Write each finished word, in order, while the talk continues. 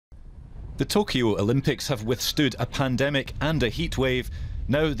The Tokyo Olympics have withstood a pandemic and a heat wave.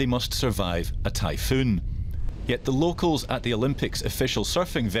 Now they must survive a typhoon. Yet the locals at the Olympics official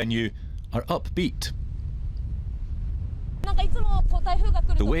surfing venue are upbeat.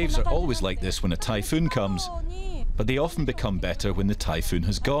 The waves are always like this when a typhoon comes, but they often become better when the typhoon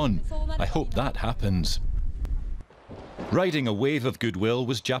has gone. I hope that happens. Riding a wave of goodwill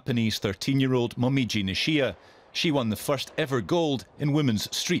was Japanese 13-year-old Momiji Nishia. She won the first ever gold in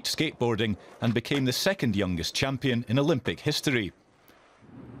women's street skateboarding and became the second youngest champion in Olympic history.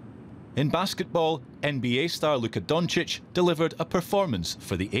 In basketball, NBA star Luka Doncic delivered a performance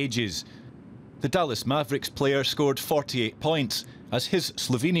for the ages. The Dallas Mavericks player scored 48 points as his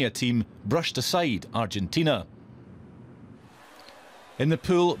Slovenia team brushed aside Argentina. In the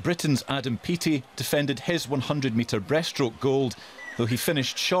pool, Britain's Adam Peaty defended his 100-metre breaststroke gold, though he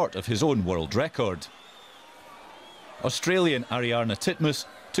finished short of his own world record. Australian Ariarne Titmus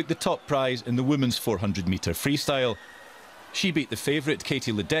took the top prize in the women's 400-metre freestyle. She beat the favourite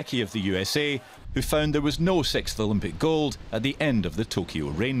Katie Ledecky of the USA, who found there was no sixth Olympic gold at the end of the Tokyo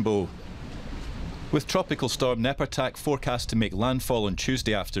Rainbow. With tropical storm Nepartak forecast to make landfall on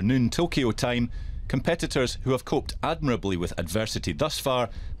Tuesday afternoon Tokyo time, competitors who have coped admirably with adversity thus far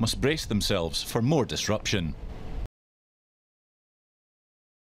must brace themselves for more disruption.